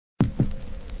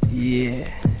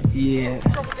Yeah.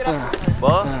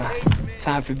 What?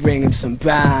 Time for bring him some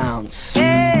bounce.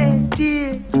 Hey,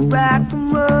 dear, rock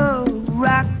and roll,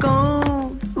 rock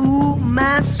on, ooh,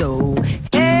 my soul.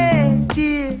 Hey,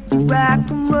 dear, rock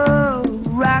and roll,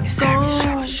 rock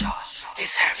on.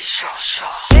 It's heavy, short.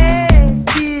 Hey,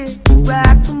 dear,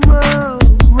 rock and roll,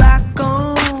 rock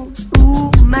on,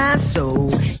 ooh, my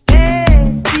soul.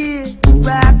 Hey, dear,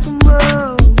 rock and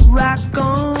roll, rock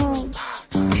on.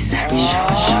 It's heavy,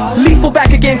 short. Lethal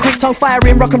back again, quick tongue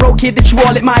firing, rock and roll kid that you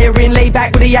all admiring. Lay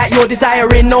back with the act you're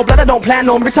desiring. No blood, I don't plan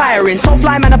on retiring. So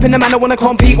fly man up in the man, I wanna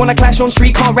compete. Wanna clash on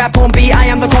street, can't rap on beat. I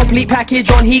am the complete package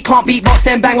on heat, can't beatbox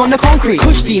and bang on the concrete.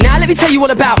 Kushti, now let me tell you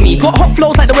all about me. Got hot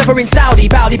flows like the weather in Saudi.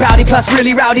 Bowdy, plus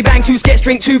really rowdy. Bang two skets,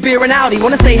 drink two beer and Audi.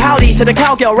 Wanna say howdy to the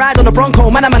cowgirl, ride on the Bronco.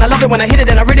 Man, I love it when I hit it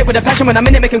and I read it with a passion. When I'm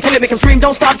in it, make 'em kill it, make 'em scream.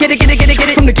 Don't stop, get it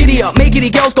from the giddy up. Make giddy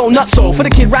girls go nuts, so for the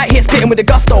kid right here spitting with the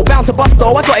gusto. Bound to bust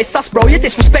though, I got it sus bro, you're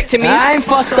disrespecting me. I ain't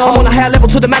fussed I'm on a higher level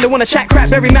to the man who wanna chat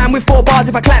crap. Every man with 4 bars,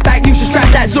 if I clap back, you should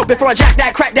strap that zook before I jack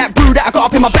that, crack that brew that I got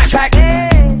up in my backpack. Hey,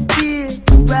 dear,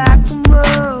 rock and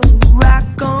roll,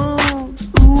 rock on,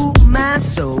 ooh, my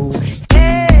soul.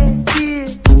 Hey, dear,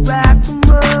 rock and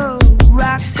roll,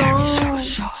 rock on.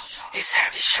 It's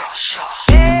heavy, short.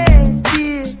 Hey,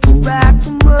 dear, rock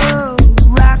and roll,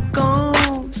 rock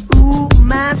on, ooh,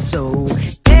 my soul.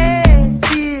 Hey,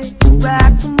 dear,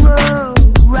 rock and roll,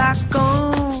 rock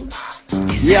on.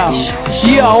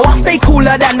 Yo, I stay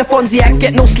cooler than the Fonziacs.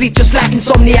 Get no sleep just like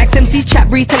insomniacs. MC's chat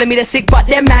breeze telling me they're sick, but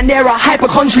them man, they're a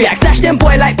hypochondriacs. Dash them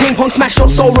boy like ping pong, smash shot,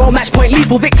 soul roll, match point,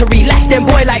 lethal victory. Lash them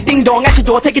boy like ding dong, at your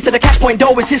door, take it to the cash point,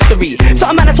 dough is history. So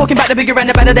a man are talking about the bigger and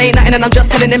the better, they ain't nothing and I'm just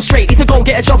telling them straight. Need to go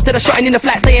get a job instead of shutting in the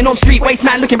flat, staying on street, waste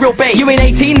man looking real bait. You ain't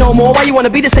 18 no more, why you wanna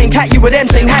be the same cat you were them?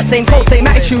 Same hat, same coat, same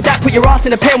attitude, that put your ass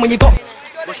in a pen when you got...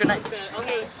 What's your name?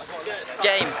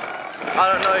 Game. I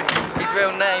don't know his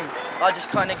real name. I just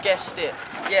kind of guessed it.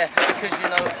 Yeah, because you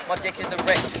know, my dick is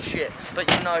erect and shit. But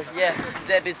you know, yeah,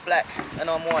 Zeb is black and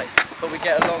I'm white. But we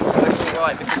get along, so it's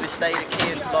alright because we stayed at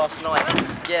Kian's last night.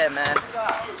 Yeah, man.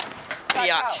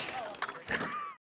 Biatch.